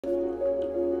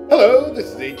Hello, this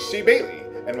is HC Bailey,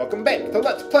 and welcome back to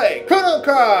Let's Play Chrono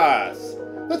Cross!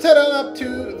 Let's head on up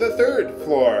to the third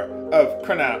floor of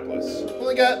Chronopolis.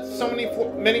 Only got so many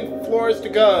floors to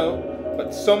go,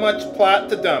 but so much plot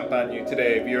to dump on you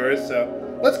today, viewers,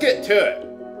 so let's get to it.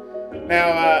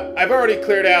 Now, I've already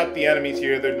cleared out the enemies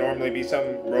here. There'd normally be some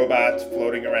robots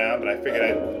floating around, but I figured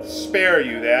I'd spare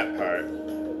you that part.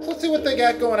 So let's see what they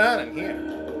got going on in here.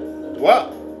 Wow,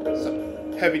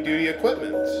 some heavy-duty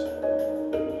equipment.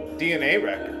 DNA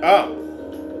record. Oh,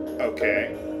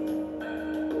 okay.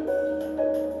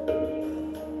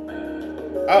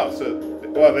 Oh, so,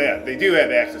 well, yeah, they do have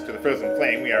access to the frozen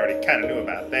flame. We already kind of knew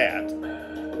about that.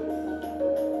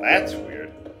 That's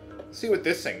weird. Let's see what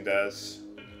this thing does.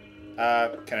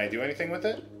 Can I do anything with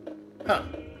it? Huh.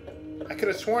 I could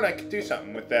have sworn I could do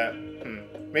something with that.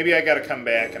 Maybe I gotta come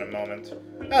back in a moment.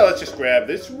 Oh, let's just grab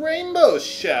this rainbow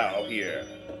shell here.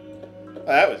 Oh,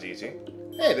 that was easy.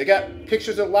 Hey, they got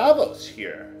pictures of Lavos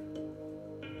here.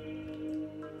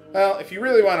 Well, if you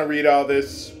really want to read all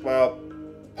this, well,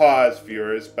 pause,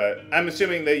 viewers, but I'm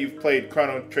assuming that you've played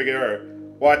Chrono Trigger or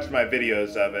watched my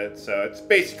videos of it, so it's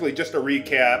basically just a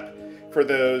recap for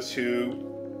those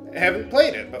who haven't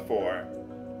played it before.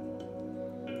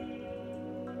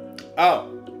 Oh,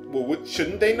 well,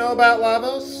 shouldn't they know about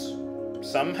Lavos?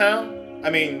 Somehow? I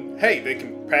mean, hey, they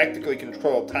can practically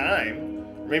control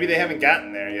time. Maybe they haven't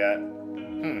gotten there yet.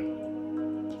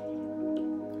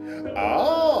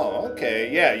 Oh,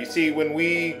 okay. Yeah, you see, when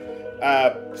we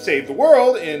saved the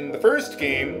world in the first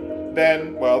game,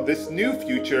 then, well, this new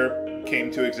future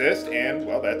came to exist, and,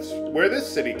 well, that's where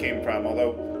this city came from.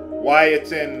 Although, why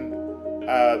it's in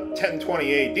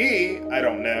 1020 AD, I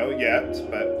don't know yet,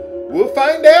 but we'll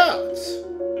find out.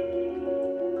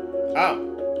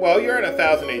 Oh, well, you're in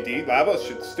 1000 AD. Lavos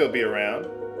should still be around.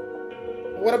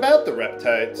 What about the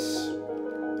reptiles?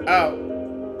 Oh.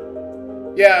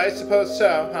 Yeah, I suppose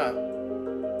so, huh?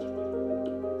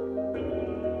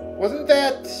 Wasn't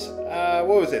that,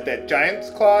 what was it, that Giant's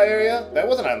Claw area? That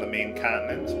wasn't on the main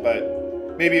continent,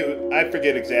 but maybe I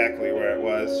forget exactly where it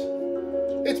was.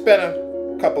 It's been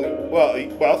a couple, well,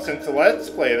 since the Let's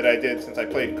Play that I did since I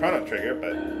played Chrono Trigger,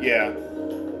 but yeah.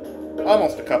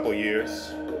 Almost a couple years.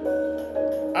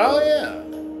 Oh, yeah.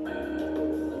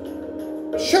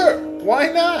 Sure, why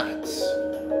not?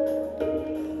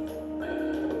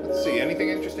 Let's see, anything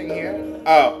interesting here?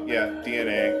 Oh, yeah,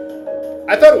 DNA.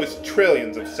 I thought it was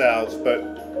trillions of cells, but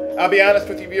I'll be honest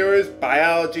with you viewers,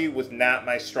 biology was not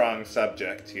my strong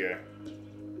subject here.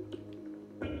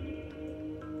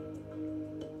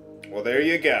 Well, there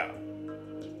you go.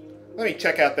 Let me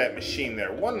check out that machine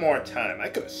there one more time. I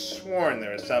could have sworn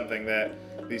there was something that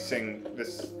this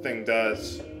thing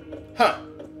does. Huh.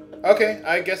 Okay,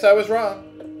 I guess I was wrong.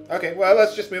 Okay, well,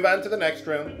 let's just move on to the next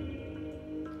room.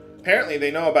 Apparently they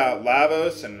know about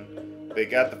Lavos and they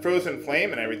got the frozen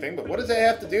flame and everything, but what does that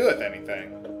have to do with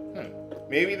anything?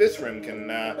 Maybe this room can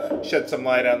shed some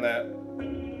light on that.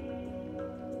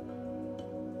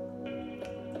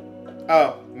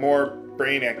 Oh, more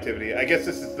brain activity. I guess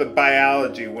this is the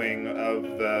biology wing of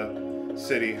the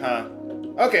city, huh?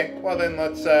 Okay, well then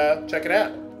let's check it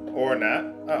out. Or not.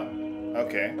 Oh,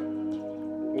 okay.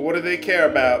 Well, what do they care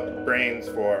about brains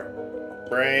for?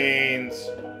 Brains.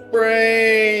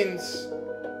 Brains!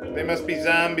 They must be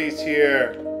zombies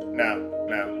here. No.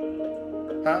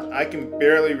 Huh? I can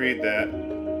barely read that.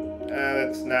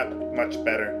 That's not much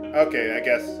better. Okay, I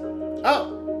guess.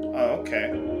 Oh,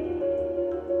 okay.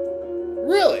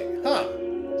 Really? Huh?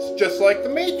 It's just like the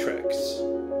Matrix.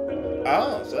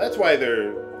 Oh, so that's why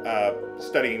they're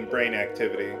studying brain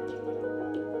activity.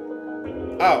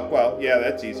 Oh, well, yeah,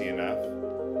 that's easy enough.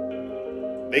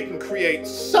 They can create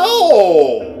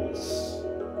souls!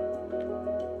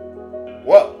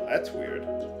 Whoa, that's weird.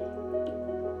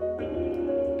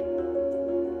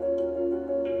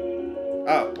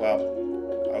 Oh, well,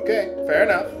 okay, fair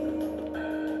enough.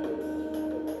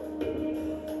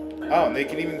 Oh, and they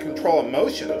can even control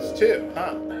emotions, too,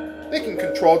 huh? They can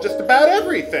control just about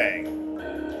everything.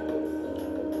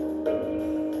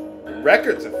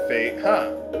 Records of fate,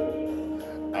 huh?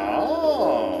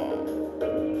 Oh.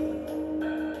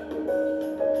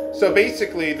 So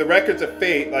basically, the records of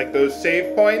fate, like those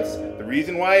save points, the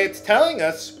reason why it's telling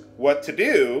us what to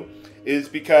do is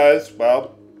because,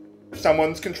 well,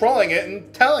 someone's controlling it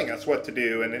and telling us what to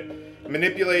do, and it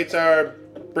manipulates our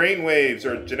brainwaves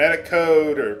or genetic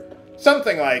code or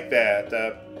something like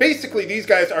that. Basically, these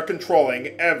guys are controlling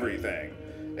everything,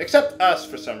 except us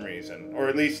for some reason, or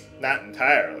at least not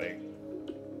entirely.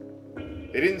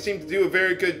 They didn't seem to do a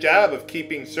very good job of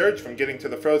keeping Surge from getting to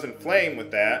the frozen flame with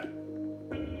that.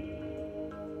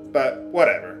 But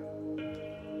whatever.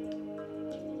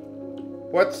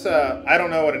 What's, I don't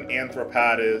know what an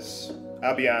anthropod is.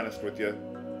 I'll be honest with you.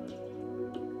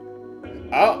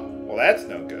 Oh, well that's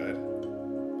no good.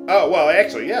 Oh, well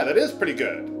actually, yeah, that is pretty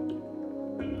good.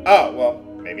 Oh, well,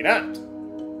 maybe not.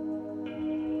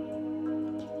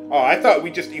 Oh, I thought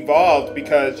we just evolved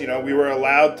because, you know, we were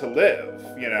allowed to live,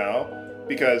 you know,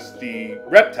 because the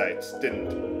reptiles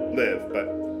didn't live, but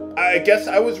I guess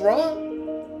I was wrong.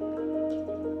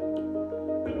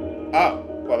 Oh,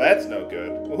 well, that's no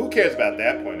good. Well, who cares about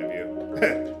that point of view?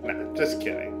 Nah, just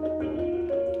kidding.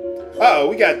 Uh-oh,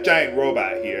 we got giant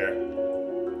robot here.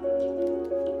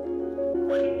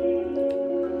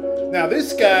 Now,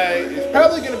 this guy is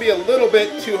probably going to be a little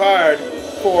bit too hard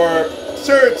for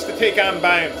Surge to take on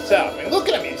by himself. I mean, look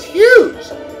at him, he's huge!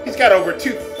 He's got over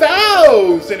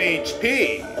 2,000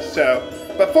 HP, so...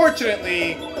 But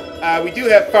fortunately, we do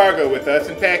have Fargo with us.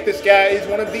 In fact, this guy is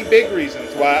one of the big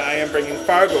reasons why I am bringing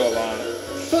Fargo along.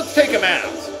 So let's take him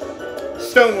out.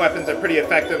 Stone weapons are pretty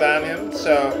effective on him,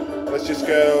 so let's just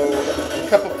go a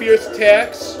couple fierce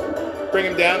attacks. Bring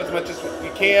him down as much as we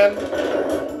can.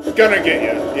 Gunner get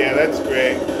you. Yeah, that's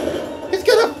great. He's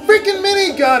got a freaking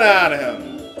minigun on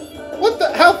him. What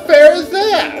the? How fair is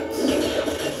that?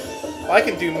 Well, I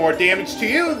can do more damage to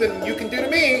you than you can do to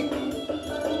me.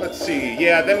 Let's see.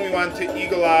 Yeah, then we want to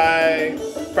Eagle Eye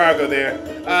Fargo there.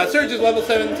 Surge's level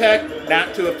 7 tech,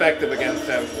 not too effective against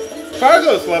him.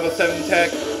 Fargo's level 7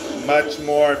 tech, much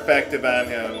more effective on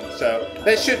him. So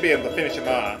that should be able to finish him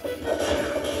off.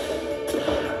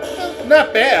 Well,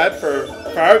 not bad for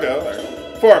Fargo, or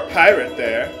for a pirate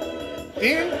there.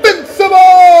 The Invincible!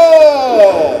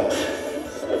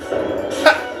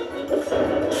 Ha!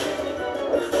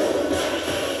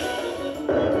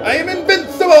 I am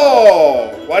invincible!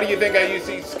 Why do you think I use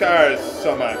these scars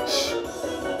so much?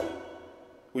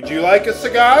 Would you like a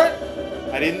cigar?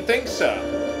 I didn't think so.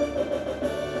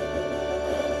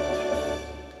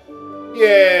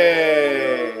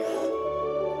 Yay!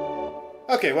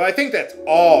 Okay, well I think that's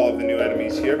all of the new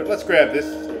enemies here, but let's grab this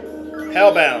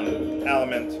Hellbound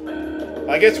element.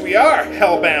 Well, I guess we are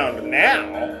Hellbound now.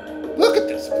 Look at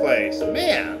this place,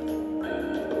 man.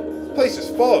 This place is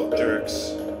full of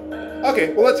jerks.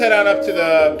 Okay, well let's head on up to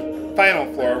the final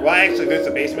floor. Well, actually there's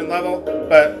a basement level,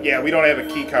 but yeah, we don't have a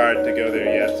key card to go there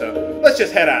yet, so let's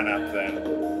just head on up then.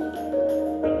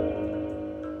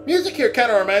 Music here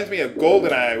kind of reminds me of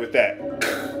GoldenEye with that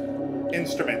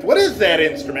instrument. What is that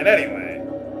instrument anyway?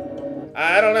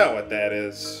 I don't know what that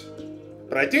is.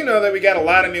 But I do know that we got a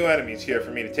lot of new enemies here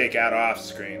for me to take out off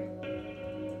screen.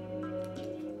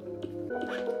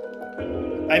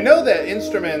 I know that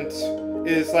instrument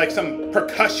is like some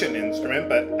percussion instrument,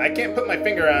 but I can't put my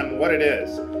finger on what it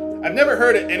is. I've never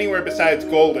heard it anywhere besides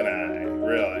GoldenEye,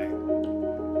 really.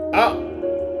 Oh.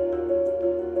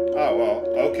 Oh, well,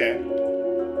 okay.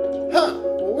 Huh,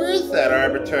 well, where is that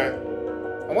arbiter?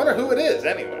 I wonder who it is,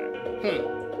 anyway.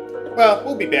 Well,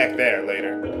 we'll be back there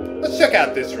later. Let's check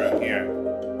out this room here.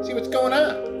 See what's going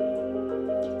on.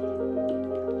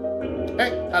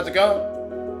 Hey, how's it going?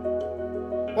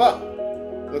 Well,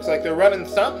 looks like they're running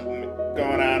something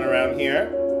going on around here.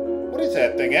 What is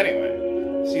that thing,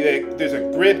 anyway? See, there's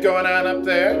a grid going on up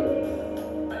there.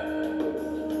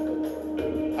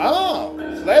 Oh,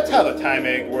 so that's how the time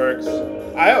egg works.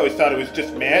 I always thought it was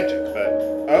just magic, but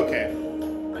okay.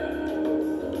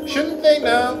 Shouldn't they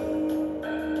know?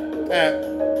 Have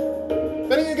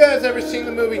any of you guys ever seen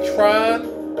the movie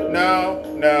Tron? No,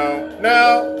 no,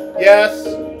 no, yes.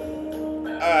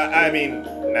 I mean,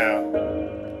 no.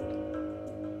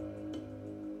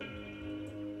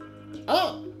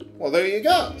 Oh, well there you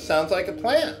go. Sounds like a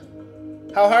plan.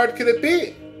 How hard could it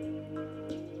be?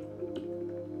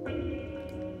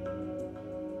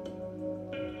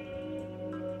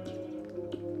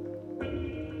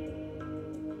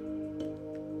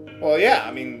 Well, yeah,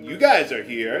 I mean, you guys are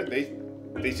here.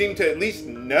 They seem to at least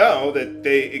know that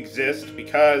they exist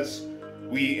because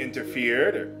we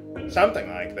interfered or something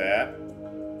like that.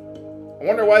 I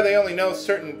wonder why they only know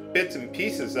certain bits and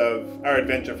pieces of our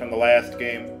adventure from the last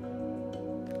game.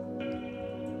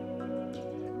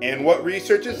 And what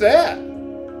research is that?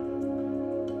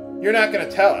 You're not going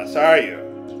to tell us, are you?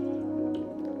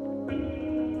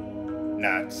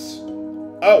 Nuts.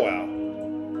 Oh well.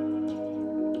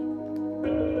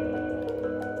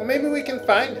 Well, maybe we can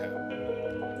find him.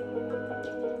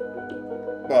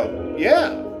 Well,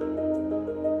 yeah.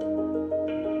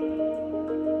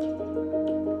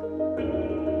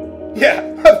 Yeah,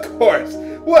 of course.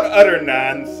 What utter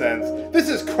nonsense. This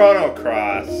is Chrono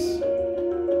Cross.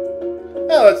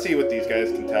 Now let's see what these guys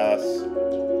can tell us.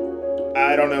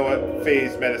 I don't know what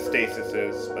phase metastasis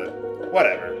is, but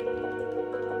whatever.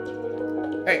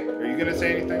 Hey, are you gonna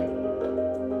say anything?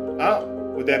 Oh.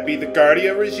 Would that be the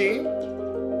Guardia regime?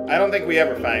 I don't think we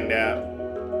ever find out.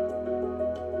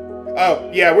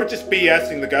 Oh, yeah, we're just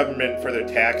BSing the government for their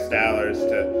tax dollars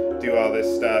to do all this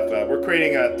stuff. We're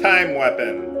creating a time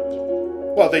weapon.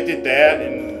 Well, they did that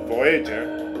in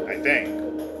Voyager, I think.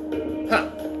 Huh.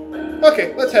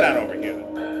 Okay, let's head on over here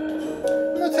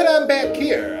then. Let's head on back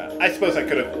here. I suppose I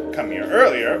could have come here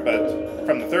earlier, but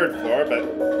from the 3rd floor, but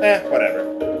whatever.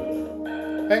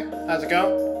 Hey, how's it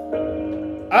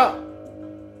going? Oh.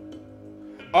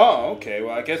 Oh, okay,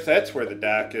 well, I guess that's where the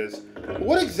dock is.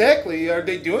 What exactly are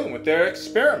they doing with their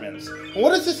experiments?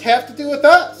 What does this have to do with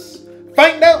us?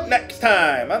 Find out next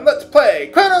time on Let's Play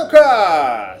Chrono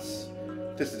Cross!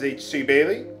 This is H.C.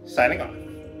 Bailey, signing off.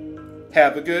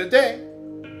 Have a good day.